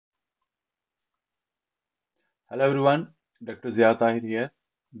Hello everyone, Dr. Zia Tahir here.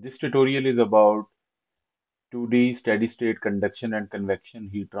 This tutorial is about 2D steady state conduction and convection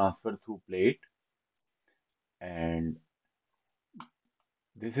heat transfer through plate, and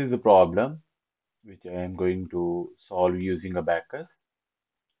this is the problem which I am going to solve using Abaqus.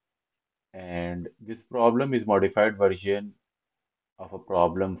 And this problem is modified version of a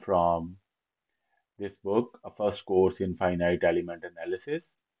problem from this book, a first course in finite element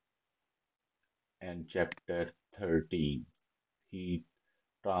analysis, and chapter 13, heat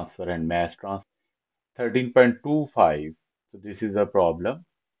transfer and mass transfer. 13.25. So this is a problem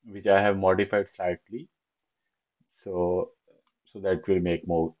which I have modified slightly so that will make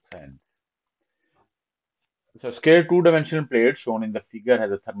more sense. So scale two-dimensional plate shown in the figure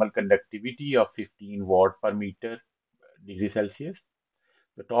has a thermal conductivity of 15 watt per meter degree Celsius.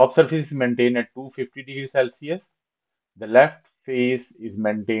 The top surface is maintained at 250 degrees Celsius. The left face is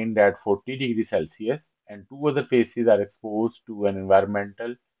maintained at 40 degrees Celsius and two other faces are exposed to an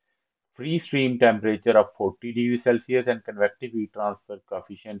environmental free stream temperature of 40 degrees Celsius and convective heat transfer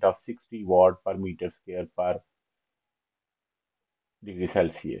coefficient of 60 watt per meter square per degree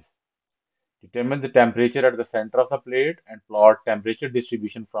Celsius. Determine the temperature at the center of the plate and plot temperature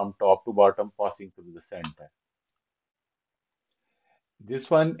distribution from top to bottom passing through the center. This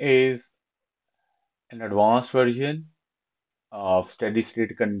one is an advanced version of steady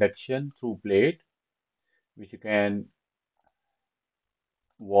state conduction through plate, which you can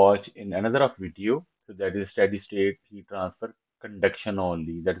watch in another of video. So that is steady state heat transfer conduction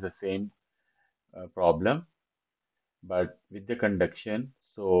only. That is the same problem, but with the conduction.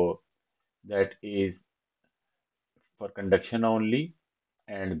 So that is for conduction only,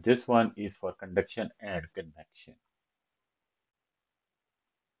 and this one is for conduction and convection.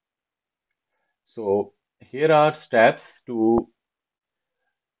 So here are steps to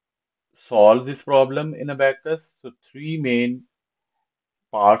solve this problem in Abaqus. So three main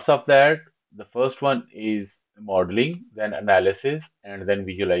parts of that. The first one is modeling, then analysis, and then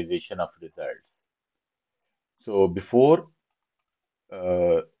visualization of results. So before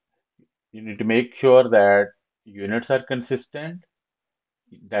uh, you need to make sure that units are consistent,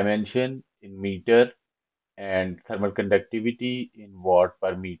 dimension in meter and thermal conductivity in watt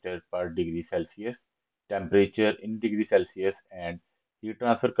per meter per degree Celsius, temperature in degree Celsius, and heat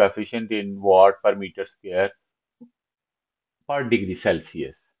transfer coefficient in watt per meter square per degree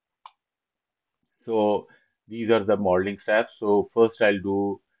Celsius. So these are the modeling steps. So first I'll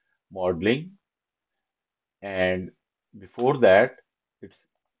do modeling, and before that it's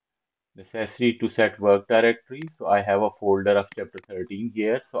necessary to set work directory. So I have a folder of chapter 13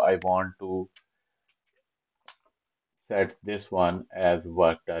 here. So I want to set this one as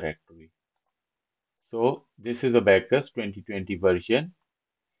work directory. So this is a Abaqus 2020 version,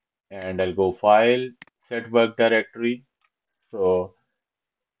 and I'll go file, set work directory. So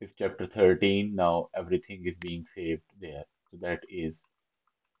it's chapter 13. Now everything is being saved there. So that is,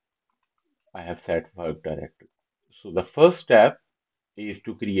 I have set work directory. So the first step is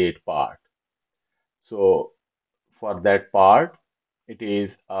to create part. So for that part, it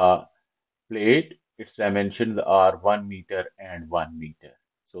is a plate. Its dimensions are 1 meter and 1 meter.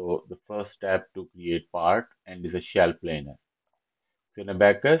 So the first step to create part and is a shell planer. So in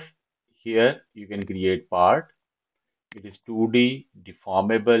Abaqus, here you can create part. It is 2D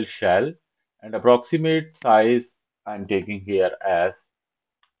deformable shell and approximate size I'm taking here as,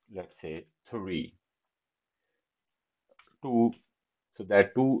 let's say, 3. 2. So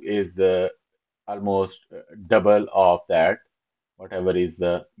that 2 is almost double of that, whatever is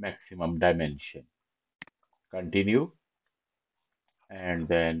the maximum dimension. Continue, and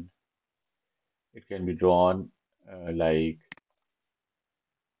then it can be drawn like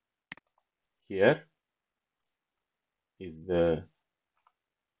here is the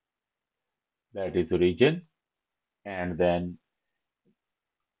that is origin, and then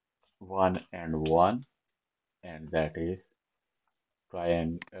 1 and 1, and that is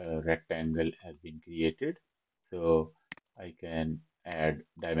triangle rectangle has been created. So I can add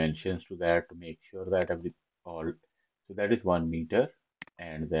dimensions to that to make sure that every all so that is 1 meter,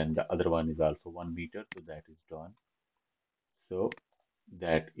 and then the other one is also 1 meter, so that is done. So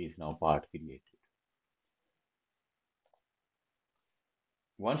that is now part created.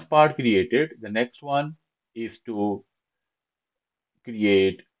 Once part created, the next one is to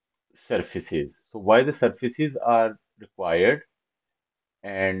create surfaces. So why the surfaces are required,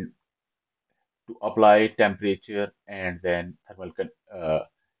 and to apply temperature and then thermal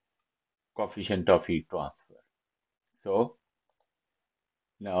coefficient of heat transfer. So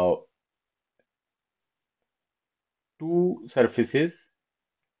now two surfaces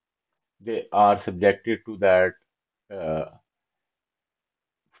they are subjected to that uh,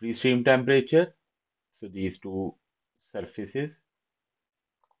 free stream temperature. So these two surfaces.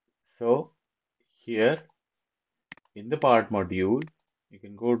 So here in the part module, you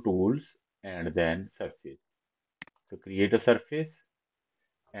can go tools and then surface. So create a surface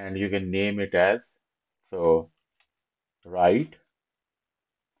and you can name it as so right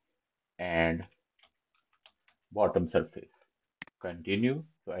and bottom surface. Continue.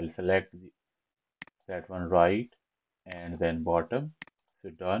 So I'll select that one right and then bottom. So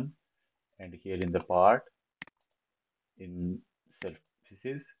done. And here in the part in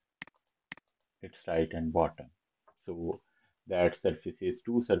surfaces, it's right and bottom. So that surfaces,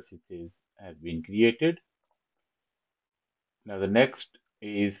 two surfaces have been created. Now the next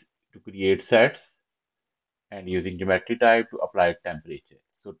is to create sets and using geometry type to apply temperature.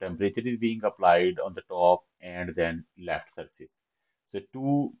 So temperature is being applied on the top and then left surface. So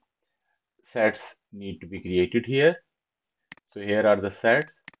two sets need to be created here. So here are the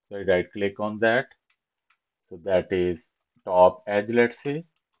sets. So I right click on that. So that is top edge, let's say.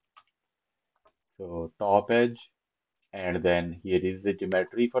 So top edge, and then here is the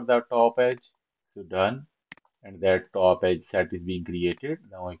geometry for the top edge. So done, and that top edge set is being created.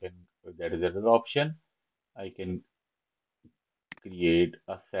 Now I can, that is another option. I can create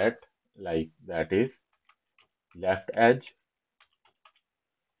a set like that is left edge,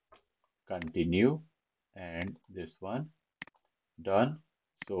 continue, and this one done.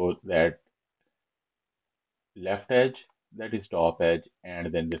 So that left edge, that is top edge,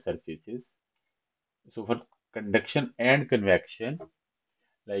 and then the surfaces. So for conduction and convection,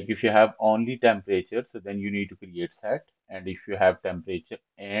 like if you have only temperature, so then you need to create set, and if you have temperature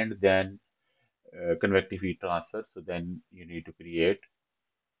and then convective heat transfer, so then you need to create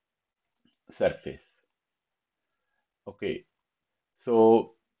surface. Okay,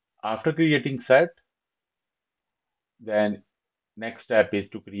 so after creating set, then next step is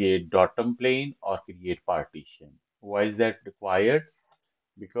to create datum plane or create partition. Why is that required?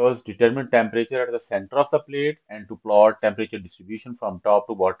 Because determine temperature at the center of the plate and to plot temperature distribution from top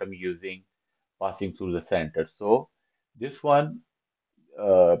to bottom using passing through the center. So this one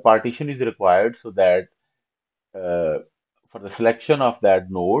partition is required so that uh, for the selection of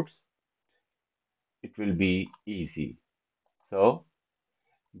that nodes, it will be easy. So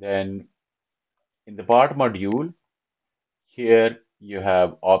then in the part module, here you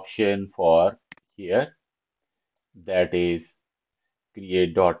have option for here that is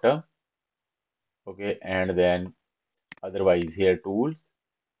create datum. Okay, and then otherwise here tools,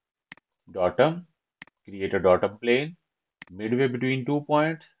 datum, create a datum plane midway between 2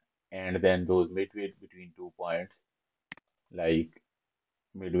 points, and then those midway between 2 points, like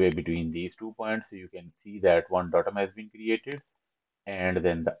midway between these 2 points, so you can see that one datum has been created and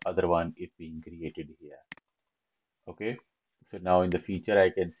then the other one is being created here. Okay, so now in the feature I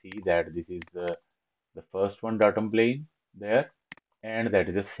can see that this is the first one datum plane there, and that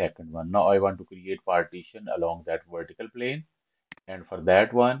is the second one. Now I want to create partition along that vertical plane, and for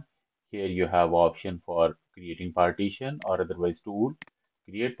that one here you have option for creating partition or otherwise tool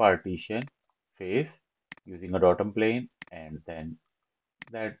create partition face using a datum plane, and then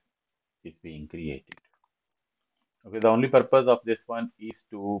that is being created. Okay, the only purpose of this one is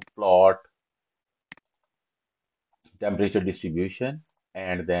to plot temperature distribution,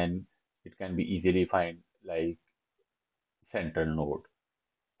 and then it can be easily find like central node.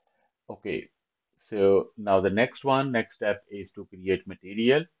 Okay, so now the next step is to create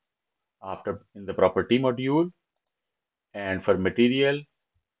material after in the property module, and for material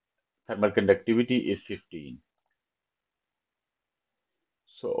thermal conductivity is 15.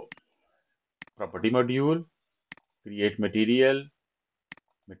 So property module, create material,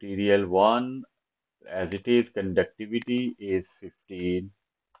 material 1 as it is, conductivity is 15.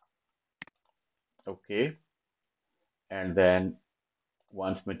 Okay, and then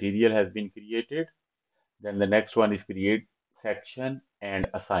once material has been created, then the next one is create section and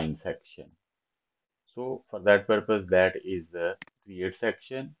assign section. So for that purpose, that is the create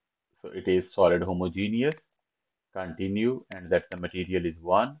section. So it is solid homogeneous, continue, and that the material is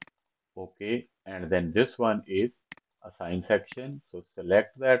 1. Okay, and then this one is assign section. So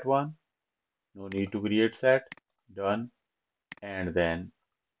select that one. No need to create set. Done. And then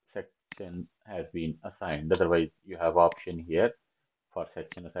section has been assigned. Otherwise, you have option here for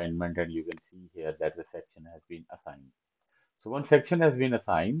section assignment, and you can see here that the section has been assigned. So once section has been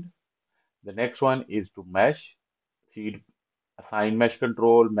assigned, the next one is to mesh, seed, assign mesh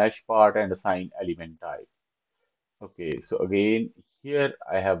control, mesh part, and assign element type. Okay, so again, here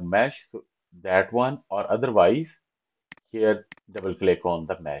I have mesh, so that one, or otherwise, here double click on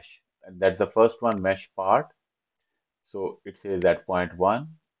the mesh. and that's the first one, mesh part. So it says at point 1.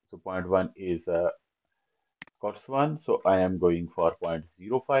 So point 1 is course one. So I am going for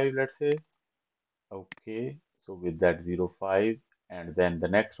 0.05, let's say. Okay, so with that 0.5, and then the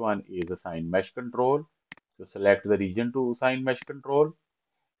next one is assign mesh control. So select the region to assign mesh control.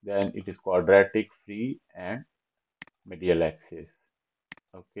 Then it is quadratic, free, and medial axis.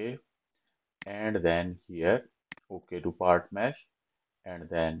 Okay, and then here, okay to part mesh, and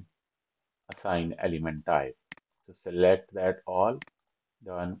then assign element type. So select that all,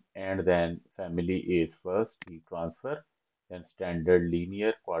 done, and then family is first heat transfer, then standard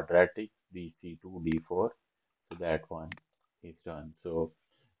linear, quadratic, DC2, D4. So that one is done. So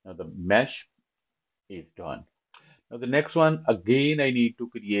now the mesh is done. Now the next one, again I need to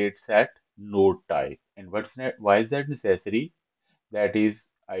create set node type. And why is that necessary? That is,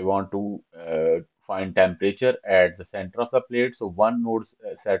 I want to find temperature at the center of the plate. So one node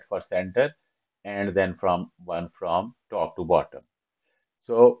set for center, and then one from top to bottom.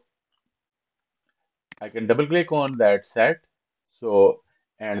 So I can double click on that set. So,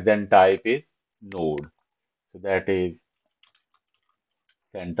 and then type is node. So that is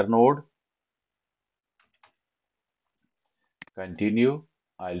center node. Continue.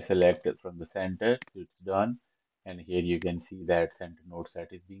 I'll select it from the center. So it's done. And here you can see that center node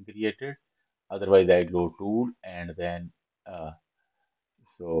set is being created. Otherwise, I go tool and then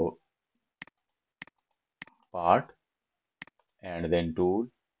so part and then tool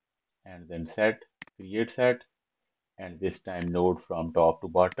and then set, create set, and this time node from top to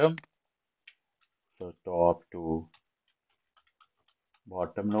bottom. So top to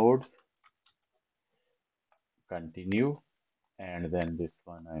bottom nodes. Continue. And then this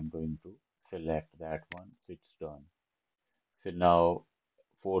one I'm going to select that one, so it's done. So now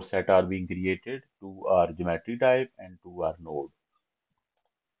four set are being created, two are geometry type and two are node.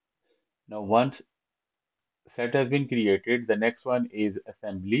 Now once set has been created, the next one is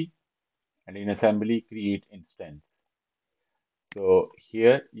assembly, and in assembly create instance. So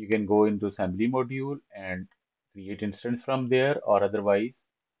here you can go into assembly module and create instance from there, or otherwise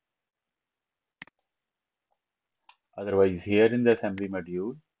here in the assembly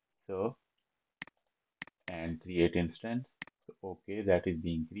module, so and create instance. So okay, that is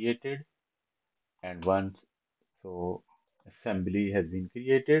being created. And once so assembly has been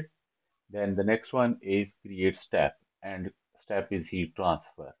created, then the next one is create step, and step is heat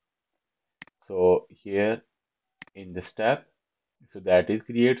transfer. So here in the step, so that is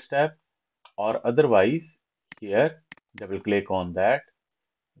create step, or otherwise here double click on that.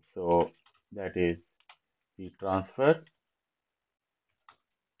 So that is heat transfer.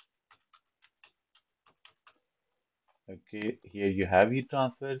 Okay, here you have heat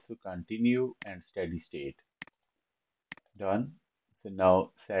transfer, so continue and steady state. Done. So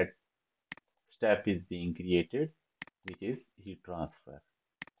now set step is being created, which is heat transfer.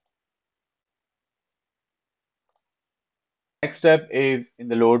 Next step is in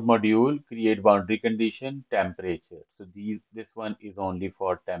the load module, create boundary condition, temperature. So this one is only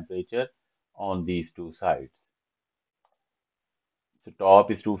for temperature on these two sides. So top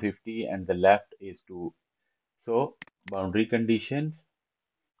is 250 and the left is 2. So boundary conditions,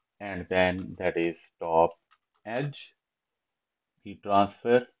 and then that is top edge, heat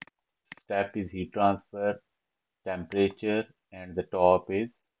transfer, step is heat transfer, temperature, and the top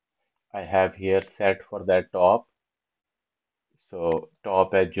is, I have here set for that top. So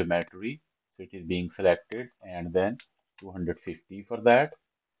top edge geometry, so it is being selected, and then 250 for that.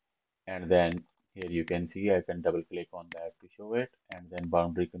 And then here you can see I can double click on that to show it, and then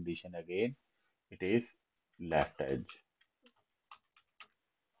boundary condition again, it is left edge.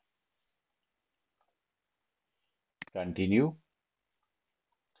 Continue,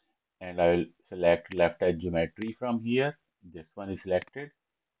 and I will select left edge geometry from here. This one is selected,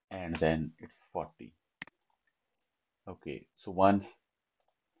 and then it's 40. Okay, so once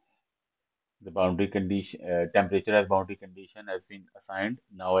the boundary condition, temperature as boundary condition has been assigned,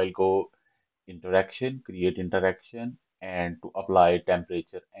 now I'll go interaction, create interaction, and to apply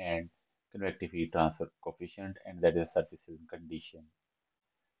temperature and convective heat transfer coefficient, and that is surface film condition.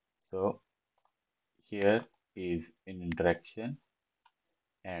 So here is an interaction,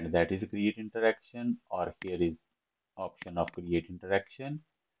 and that is create interaction, or here is option of create interaction.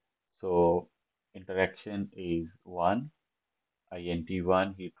 So interaction is 1,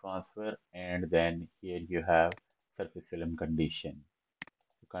 int1 heat transfer, and then here you have surface film condition.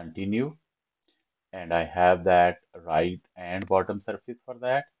 Continue, and I have that right and bottom surface for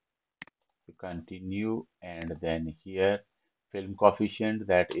that. To continue, and then here film coefficient,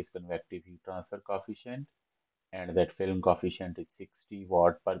 that is convective heat transfer coefficient, and that film coefficient is 60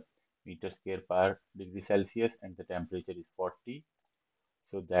 watt per meter square per degree Celsius, and the temperature is 40,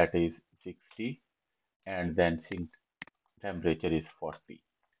 so that is 60, and then sink temperature is 40.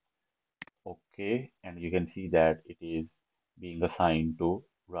 Okay, and you can see that it is being assigned to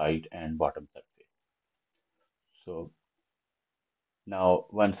right and bottom surface. So now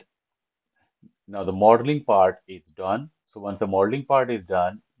now the modeling part is done. So once the modeling part is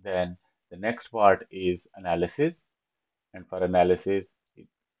done, then the next part is analysis. And for analysis,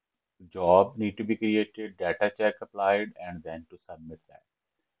 job need to be created, data check applied, and then to submit that.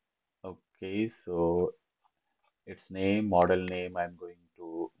 Okay, so its name, model name, I'm going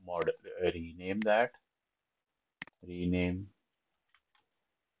to rename that. Rename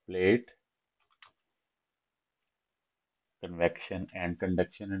plate, convection and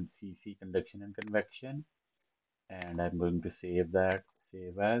conduction, and CC conduction and convection. And I'm going to save that,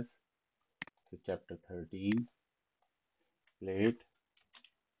 save as. So chapter 13, plate,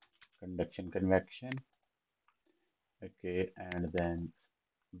 conduction, convection. Okay, and then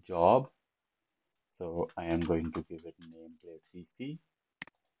job. So I am going to give it nameplate CC.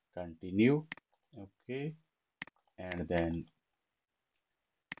 Continue. Okay, and then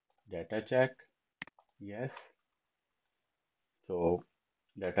data check. Yes. So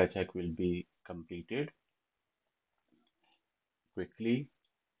data check will be completed quickly.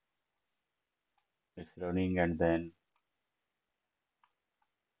 It's running, and then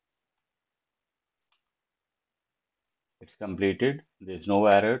it's completed. There's no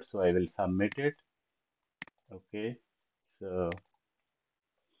error, so I will submit it. Okay, so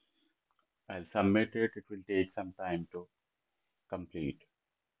I'll submit it. It will take some time to complete.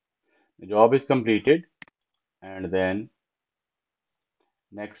 The job is completed, and then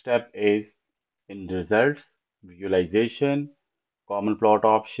next step is in results, visualization, common plot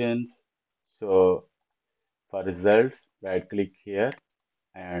options. So for results, right click here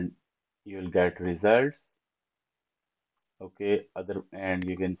and you'll get results. Okay, and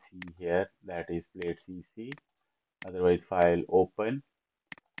you can see here that is plate CC. Otherwise, file open,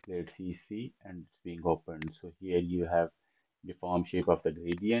 plate CC, and it's being opened. So here you have the form shape of the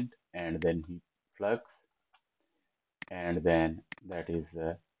gradient, and then heat flux, and then that is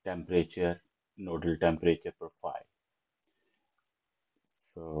the temperature, nodal temperature profile.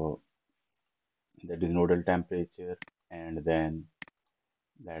 So that is nodal temperature, and then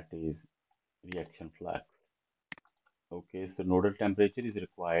that is reaction flux. Okay, so nodal temperature is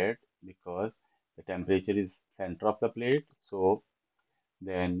required because the temperature is center of the plate. So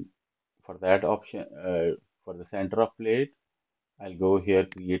then for that option, for the center of plate, I'll go here,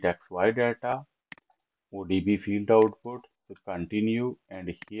 create XY data, ODB field output. So continue,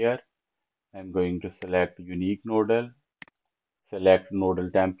 and here I'm going to select unique nodal, select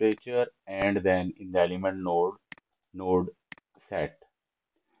nodal temperature, and then in the element node set.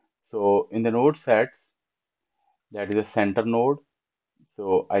 So in the node sets, that is a center node.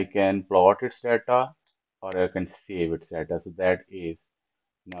 So I can plot its data or I can save its data. So that is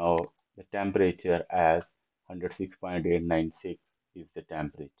now the temperature as 106.896 is the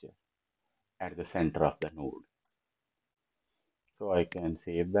temperature at the center of the node. So I can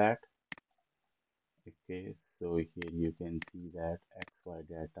save that. Okay, so here you can see that XY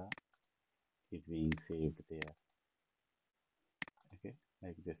data is being saved there. Okay,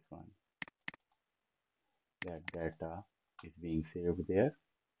 like this one. That data is being saved there.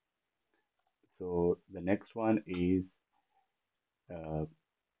 So the next one is uh,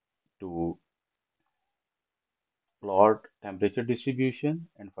 to plot temperature distribution,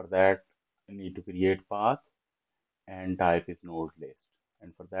 and for that you need to create path and type is node list.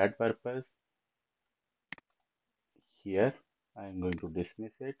 And for that purpose, here I am going to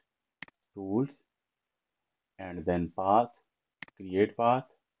dismiss it, tools, and then path, create path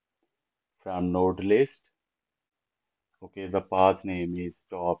from node list. Okay, the path name is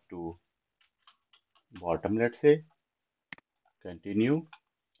top to bottom, let's say. Continue,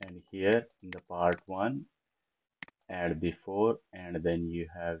 and here in the part 1 add before, and then you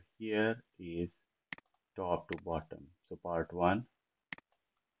have here is top to bottom. So part 1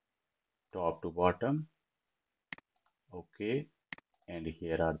 top to bottom. Okay, and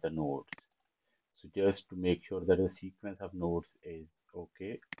here are the nodes. So just to make sure that the sequence of nodes is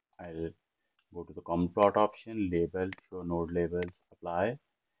okay, I'll go to the common plot option, label, show node labels, apply,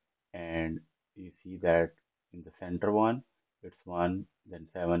 and you see that in the center one, it's 1, then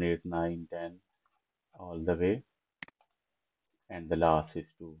 7, 8, 9, 10, all the way, and the last is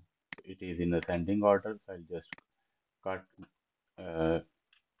 2. So it is in ascending order, so cut, uh,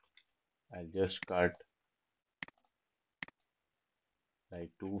 I'll just cut like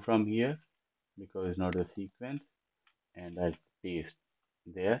 2 from here because it's not a sequence, and I'll paste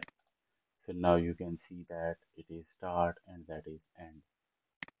there. So now you can see that it is start and that is end.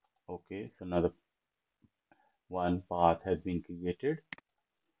 Okay, so now the one path has been created.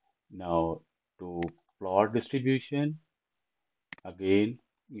 Now to plot distribution, again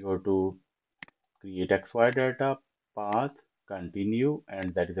you have to create XY data path, continue,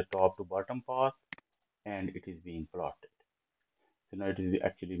 and that is a top to bottom path, and it is being plotted. So now it is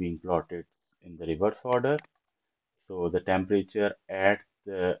actually being plotted in the reverse order. So the temperature at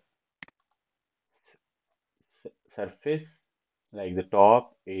the surface, like the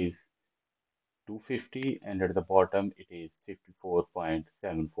top is 250 and at the bottom it is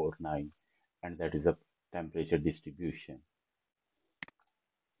 54.749, and that is the temperature distribution.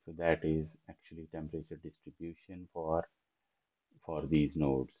 So that is actually temperature distribution for these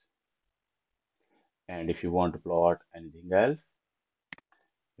nodes. And if you want to plot anything else,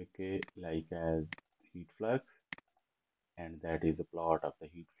 okay, like as heat flux, and that is a plot of the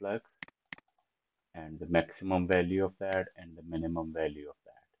heat flux and the maximum value of that and the minimum value of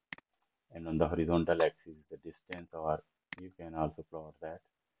that. And on the horizontal axis is the distance, or you can also plot that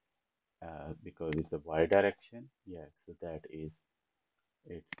because it's the y direction. Yes, so that is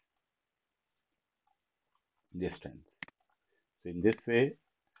its distance. So in this way,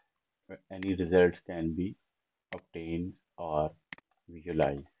 any results can be obtained or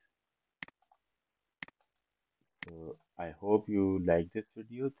visualized. So I hope you like this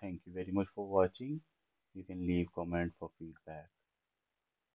video. Thank you very much for watching. You can leave comment for feedback.